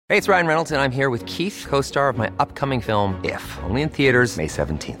Hey, it's Ryan Reynolds, and I'm here with Keith, co-star of my upcoming film, If, only in theaters May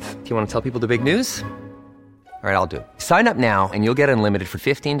 17th. Do you want to tell people the big news? All right, I'll do it. Sign up now and you'll get unlimited for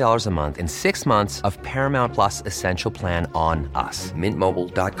 $15 a month and 6 months of Paramount Plus Essential Plan on us.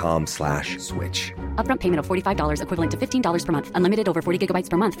 MintMobile.com/switch. Upfront payment of $45 equivalent to $15 per month. Unlimited over 40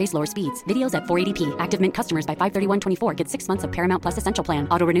 gigabytes per month. Face lower speeds. Videos at 480p. Active Mint customers by 531.24 get 6 months of Paramount Plus Essential Plan.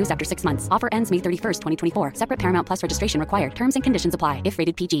 Auto renews after 6 months. Offer ends May 31st, 2024. Separate Paramount Plus registration required. Terms and conditions apply if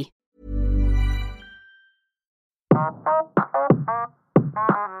rated PG.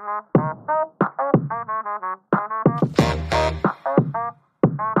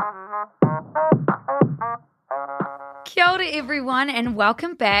 Kia ora everyone and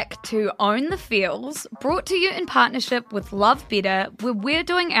welcome back to Own the Feels, brought to you in partnership with Love Better, where we're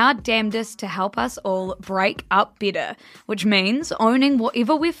doing our damnedest to help us all break up better, which means owning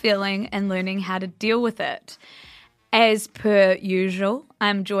whatever we're feeling and learning how to deal with it. As per usual,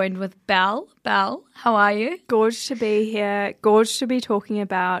 I'm joined with Belle. Belle, how are you? Gorge to be here. Gorge to be talking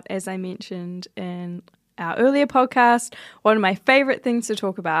about, as I mentioned in our earlier podcast, one of my favourite things to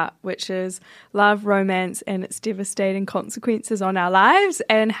talk about, which is love, romance, and its devastating consequences on our lives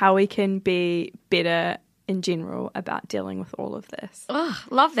and how we can be better in general about dealing with all of this. Oh,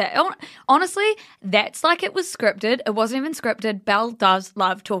 love that. Honestly, that's like it was scripted. It wasn't even scripted. Belle does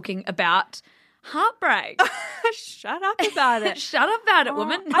love talking about heartbreak. Shut up about it. Shut up about it,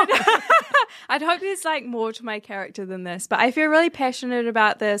 woman. No. I'd hope there's like more to my character than this, but I feel really passionate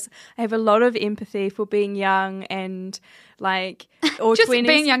about this. I have a lot of empathy for being young and like or just 20s.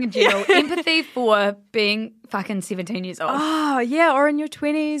 Being young in general. Empathy for being fucking 17 years old. Oh, yeah, or in your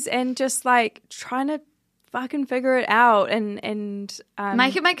 20s and just like trying to fucking figure it out and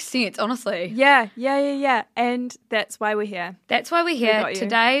make it make sense, honestly. Yeah. And that's why we're here. That's why we're here.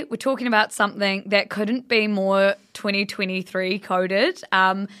 Today we're talking about something that couldn't be more 2023 coded.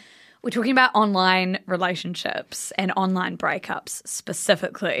 We're talking about online relationships and online breakups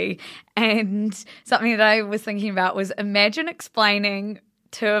specifically. And something that I was thinking about was imagine explaining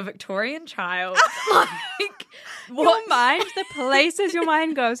to a Victorian child like your mind, the places your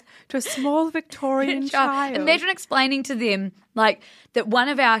mind goes to a small Victorian child. Imagine explaining to them like that one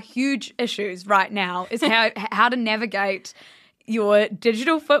of our huge issues right now is how to navigate your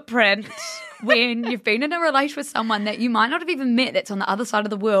digital footprint when you've been in a relationship with someone that you might not have even met that's on the other side of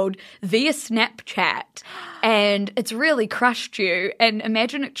the world via Snapchat and it's really crushed you. And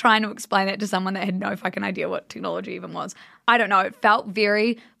imagine trying to explain that to someone that had no fucking idea what technology even was. I don't know. It felt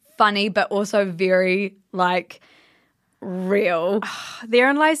very funny but also very like real.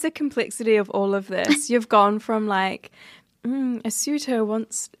 Therein lies the complexity of all of this. You've gone from like a suitor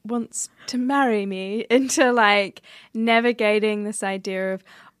wants to marry me into like navigating this idea of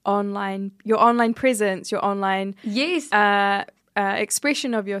your online presence, your online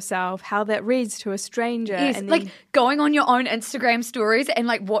expression of yourself, how that reads to a stranger. Yes, and like going on your own Instagram stories and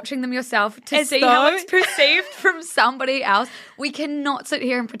like watching them yourself to see how it's perceived from somebody else. We cannot sit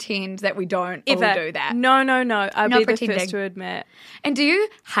here and pretend that we don't all do that. No. I'll be pretending. the first to admit. And do you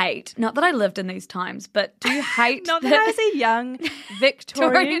hate, not that I lived in these times, but do you hate not that I was a young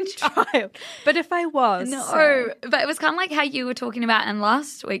Victorian child, but if I was. No, but it was kind of like how you were talking about in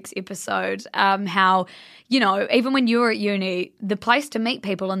last week's episode, how, you know, even when you were at uni, the place to meet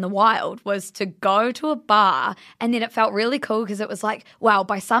people in the wild was to go to a bar, and then it felt really cool because it was like, wow,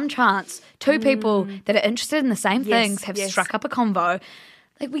 by some chance, two people that are interested in the same things have struck up a convo.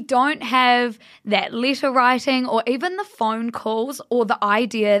 Like we don't have that letter writing or even the phone calls or the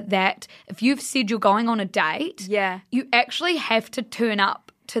idea that if you've said you're going on a date, you actually have to turn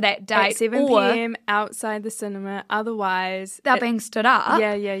up to that date at 7 p.m. outside the cinema. Otherwise, they're being stood up.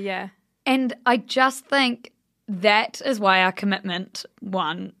 Yeah. And I just think that is why our commitment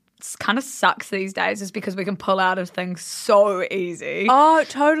kind of sucks these days, is because we can pull out of things so easy. Oh,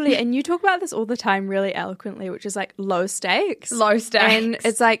 totally. And you talk about this all the time really eloquently, which is like low stakes. Low stakes. And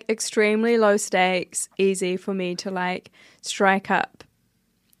it's like extremely low stakes, easy for me to like strike up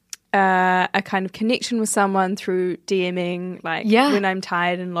a kind of connection with someone through DMing, like when I'm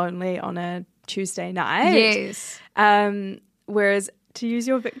tired and lonely on a Tuesday night. Yes. Whereas to use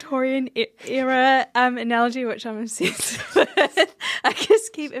your Victorian era analogy, which I'm obsessed with, I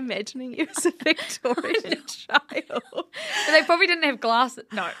just keep imagining you as a Victorian child. But they probably didn't have glasses.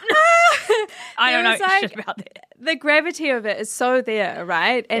 No. I don't know shit about that. The gravity of it is so there,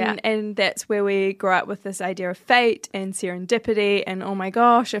 right? And that's where we grow up with this idea of fate and serendipity and, oh my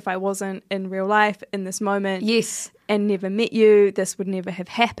gosh, if I wasn't in real life in this moment and never met you, this would never have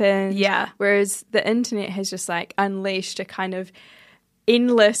happened. Yeah. Whereas the internet has just like unleashed a kind of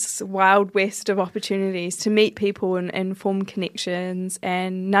endless wild west of opportunities to meet people and form connections,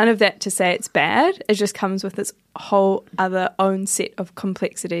 and none of that to say it's bad. It just comes with its whole other own set of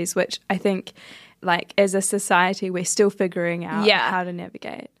complexities, which I think, like, as a society, we're still figuring out how to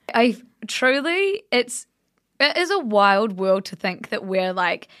navigate. It is a wild world to think that we're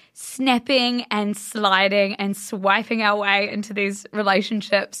like snapping and sliding and swiping our way into these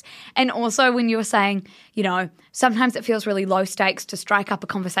relationships. And also when you were saying, you know, sometimes it feels really low stakes to strike up a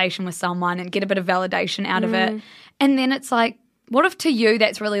conversation with someone and get a bit of validation out of it. And then it's like, what if to you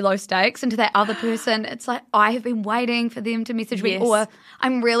that's really low stakes, and to that other person it's like, I have been waiting for them to message me, or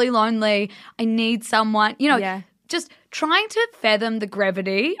I'm really lonely, I need someone, you know, just trying to fathom the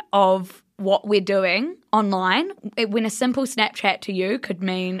gravity of what we're doing online when a simple Snapchat to you could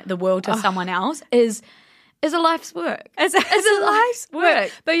mean the world to someone else is a life's work. It's a life's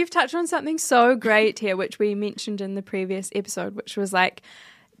work. But you've touched on something so great here, which we mentioned in the previous episode, which was like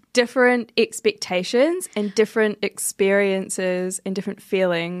different expectations and different experiences and different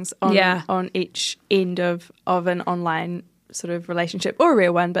feelings on each end of an online sort of relationship, or a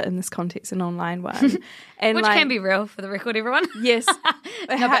real one, but in this context, an online one. And which can be real, for the record, everyone. Yes.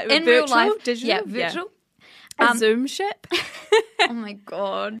 No, but in virtual, real life, digital? yeah, virtual. A Zoom ship. Oh my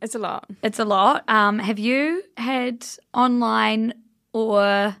God. It's a lot. It's a lot. Have you had online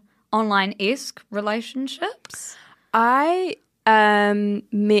or online-esque relationships? I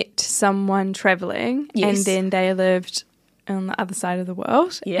met someone traveling, and then they lived on the other side of the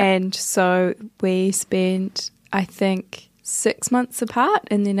world. Yeah. And so we spent, I think, 6 months apart,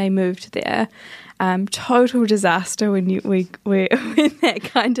 and then I moved there. Total disaster when that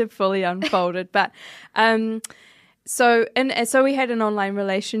kind of fully unfolded. But so we had an online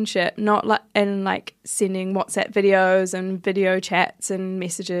relationship, not like sending WhatsApp videos and video chats and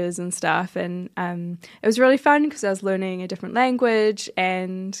messages and stuff. And it was really fun because I was learning a different language,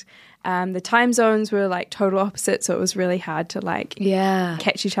 and the time zones were like total opposite, so it was really hard to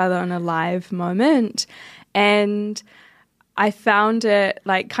catch each other on a live moment. And I found it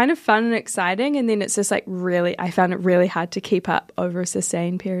like kind of fun and exciting, and then it's just like I found it really hard to keep up over a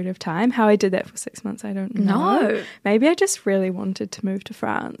sustained period of time. How I did that for 6 months, I don't know. No. Maybe I just really wanted to move to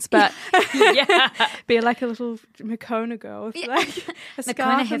France, but be like a little Makona girl with like a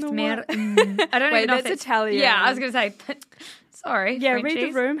scarf in the water. I don't even know if that's Italian. Yeah, I was going to say, sorry. Yeah, Frenchies.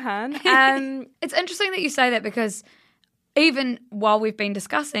 read the room, hun. It's interesting that you say that, because even while we've been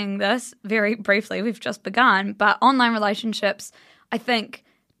discussing this very briefly, we've just begun, but online relationships, I think,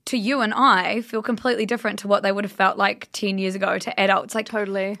 to you and I, feel completely different to what they would have felt like 10 years ago to adults. Like,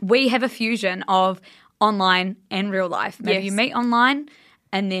 totally. We have a fusion of online and real life. Maybe you meet online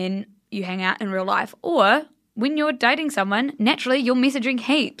and then you hang out in real life. Or when you're dating someone, naturally you're messaging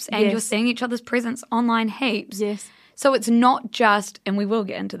heaps and you're seeing each other's presence online heaps. Yes. So it's not just, and we will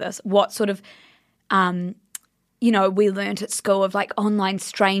get into this, what sort of we learnt at school of like online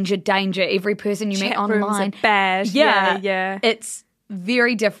stranger danger. Every person you meet online. Rooms are bad. Yeah. It's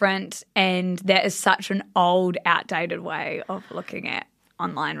very different, and that is such an old, outdated way of looking at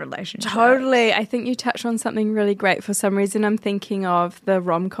online relationships. Totally. I think you touched on something really great. For some reason, I'm thinking of the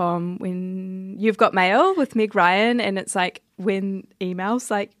rom-com When You've Got Mail with Meg Ryan, and it's like when emails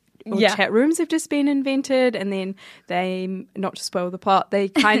chat rooms have just been invented, and then they, not to spoil the plot, they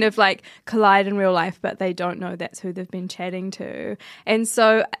kind of like collide in real life, but they don't know that's who they've been chatting to. And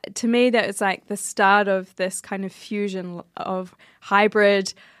so to me, that was like the start of this kind of fusion of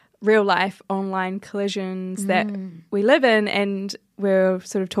hybrid real life online collisions that we live in. And we're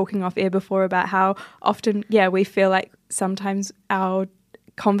sort of talking off air before about how often, we feel like sometimes our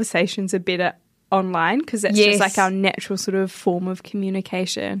conversations are better online, because that's just like our natural sort of form of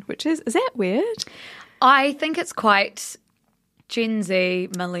communication, which is that weird? I think it's quite Gen Z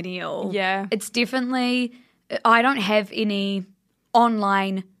millennial. Yeah. It's definitely, I don't have any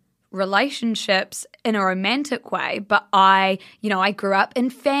online relationships in a romantic way, but I grew up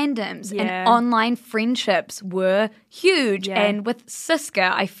in fandoms and online friendships were huge. And with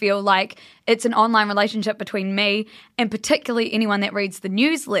Siska, I feel like it's an online relationship between me and particularly anyone that reads the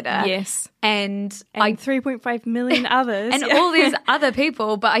newsletter. Yes. And 3.5 million others. And all these other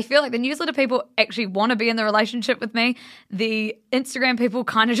people, but I feel like the newsletter people actually want to be in the relationship with me. The Instagram people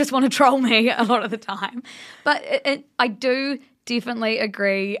kind of just want to troll me a lot of the time. But I do definitely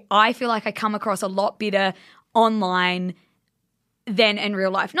agree. I feel like I come across a lot better online than in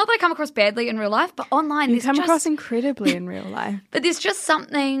real life. Not that I come across badly in real life, but online you come across incredibly in real life. But there's just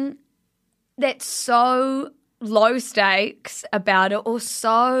something that's so low stakes about it, or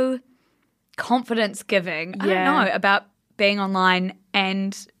so confidence giving. I don't know, about being online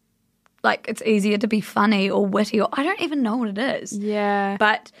and like it's easier to be funny or witty, or I don't even know what it is. Yeah.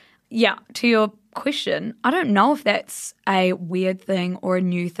 But yeah, to your question, I don't know if that's a weird thing or a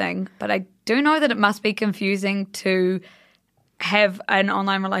new thing, but I do know that it must be confusing to have an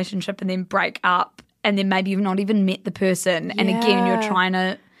online relationship and then break up, and then maybe you've not even met the person, and again you're trying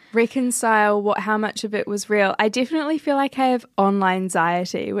to reconcile how much of it was real. I definitely feel like I have online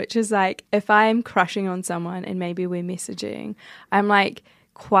anxiety, which is like if I'm crushing on someone and maybe we're messaging, I'm like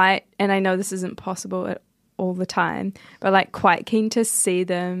quite, and I know this isn't possible all the time, but like quite keen to see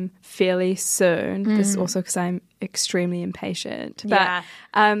them fairly soon. This is also because I'm extremely impatient. But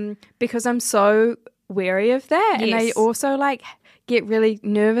because I'm so wary of that. Yes. And I also like get really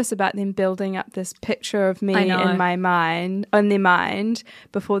nervous about them building up this picture of me in my mind, in their mind,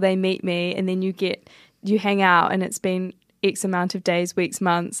 before they meet me, and then you hang out and it's been X amount of days, weeks,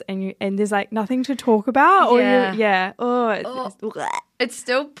 months, and there's like nothing to talk about. It's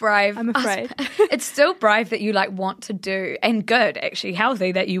still brave. I'm afraid. It's still brave that you like want to do, and good, actually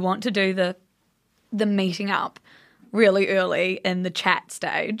healthy, that you want to do the meeting up really early in the chat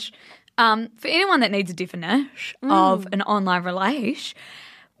stage. For anyone that needs a definition of an online relation,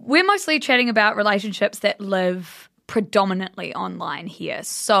 we're mostly chatting about relationships that live predominantly online here.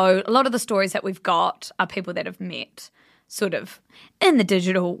 So a lot of the stories that we've got are people that have met sort of in the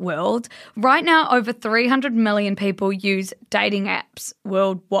digital world. Right now, over 300 million people use dating apps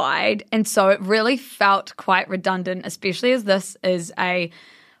worldwide. And so it really felt quite redundant, especially as this is a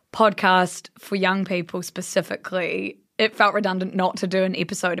podcast for young people specifically. It felt redundant not to do an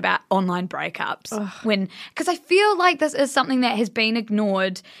episode about online breakups because I feel like this is something that has been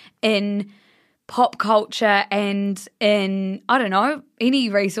ignored in pop culture and in, I don't know, any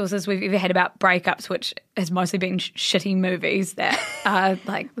resources we've ever had about breakups, which has mostly been shitty movies that are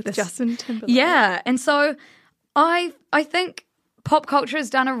like with Justin Timberlake. Yeah, and so I think pop culture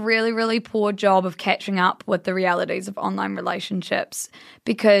has done a really, really poor job of catching up with the realities of online relationships,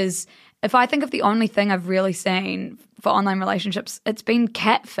 because if I think of the only thing I've really seen for online relationships, it's been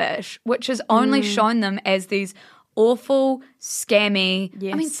Catfish, which has only shown them as these awful, scammy.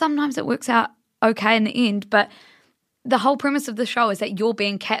 Yes. I mean, sometimes it works out okay in the end, but the whole premise of the show is that you're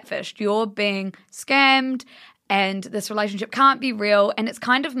being catfished, you're being scammed, and this relationship can't be real. And it's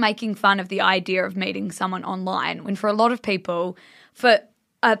kind of making fun of the idea of meeting someone online, when for a lot of people, for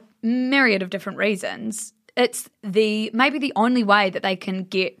a myriad of different reasons, it's maybe the only way that they can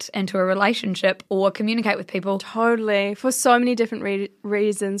get into a relationship or communicate with people. Totally. For so many different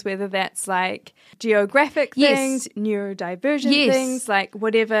reasons, whether that's like geographic things, neurodivergent things, like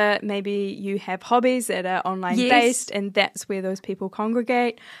whatever, maybe you have hobbies that are online based and that's where those people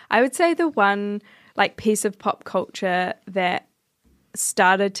congregate. I would say the one like piece of pop culture that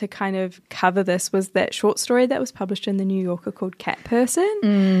started to kind of cover this was that short story that was published in the New Yorker called Cat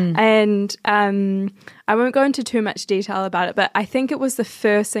Person. And I won't go into too much detail about it, but I think it was the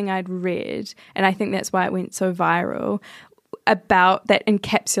first thing I'd read, and I think that's why it went so viral, about that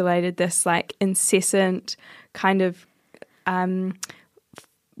encapsulated this like incessant kind of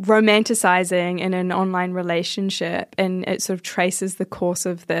romanticizing in an online relationship, and it sort of traces the course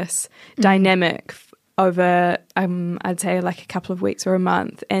of this dynamic over, I'd say like a couple of weeks or a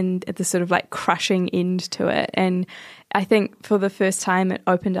month, and the sort of like crushing end to it. And I think for the first time it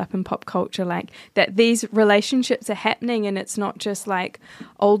opened up in pop culture, like that these relationships are happening, and it's not just like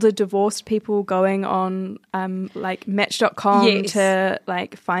older divorced people going on like Match.com to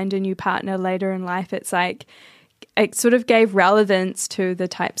like find a new partner later in life. It's like it sort of gave relevance to the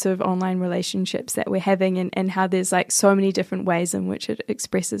types of online relationships that we're having, and how there's like so many different ways in which it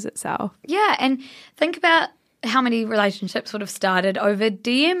expresses itself. Yeah, and think about how many relationships would have started over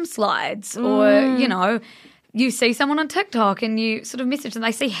DM slides, or, you know, you see someone on TikTok and you sort of message and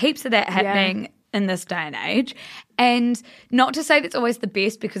they see heaps of that happening in this day and age. And not to say that's always the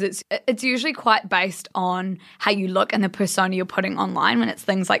best, because it's usually quite based on how you look and the persona you're putting online, when it's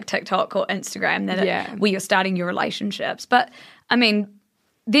things like TikTok or Instagram where you're starting your relationships. But I mean,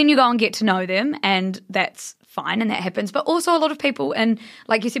 then you go and get to know them, and that's fine, and that happens. But also a lot of people in,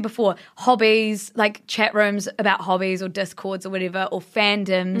 like you said before, hobbies, like chat rooms about hobbies or discords or whatever, or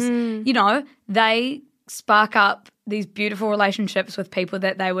fandoms, you know, they spark up these beautiful relationships with people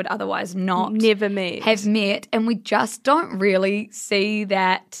that they would otherwise never have met. And we just don't really see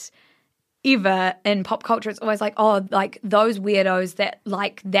that ever in pop culture. It's always like, oh, like those weirdos that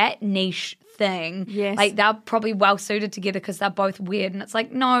like that niche thing, like they're probably well suited together because they're both weird. And it's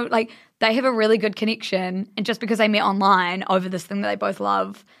like, no, like they have a really good connection, and just because they met online over this thing that they both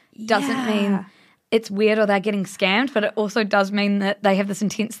love doesn't mean it's weird or they're getting scammed. But it also does mean that they have this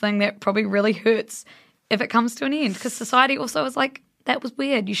intense thing that probably really hurts if it comes to an end, because society also is like, that was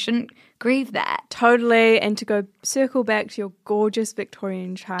weird. You shouldn't grieve that. Totally. And to circle back to your gorgeous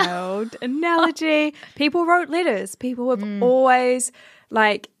Victorian child analogy, people wrote letters. People have always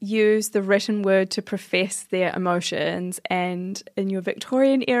used the written word to profess their emotions. And in your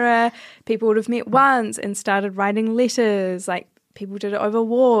Victorian era, people would have met once and started writing letters. People did it over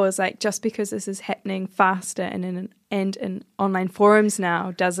wars. Just because this is happening faster and in online forums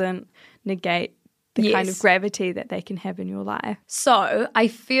now doesn't negate the kind of gravity that they can have in your life. So I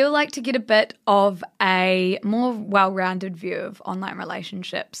feel like to get a bit of a more well-rounded view of online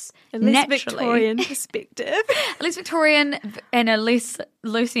relationships, A less Victorian perspective. A less Victorian and a less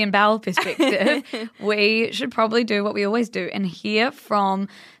Lucy and Belle perspective, we should probably do what we always do and hear from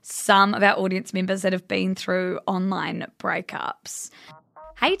some of our audience members that have been through online breakups.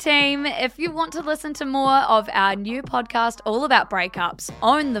 Hey team, if you want to listen to more of our new podcast all about breakups,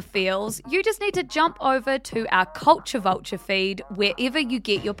 Own the Feels, you just need to jump over to our Culture Vulture feed wherever you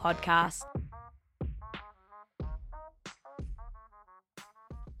get your podcasts.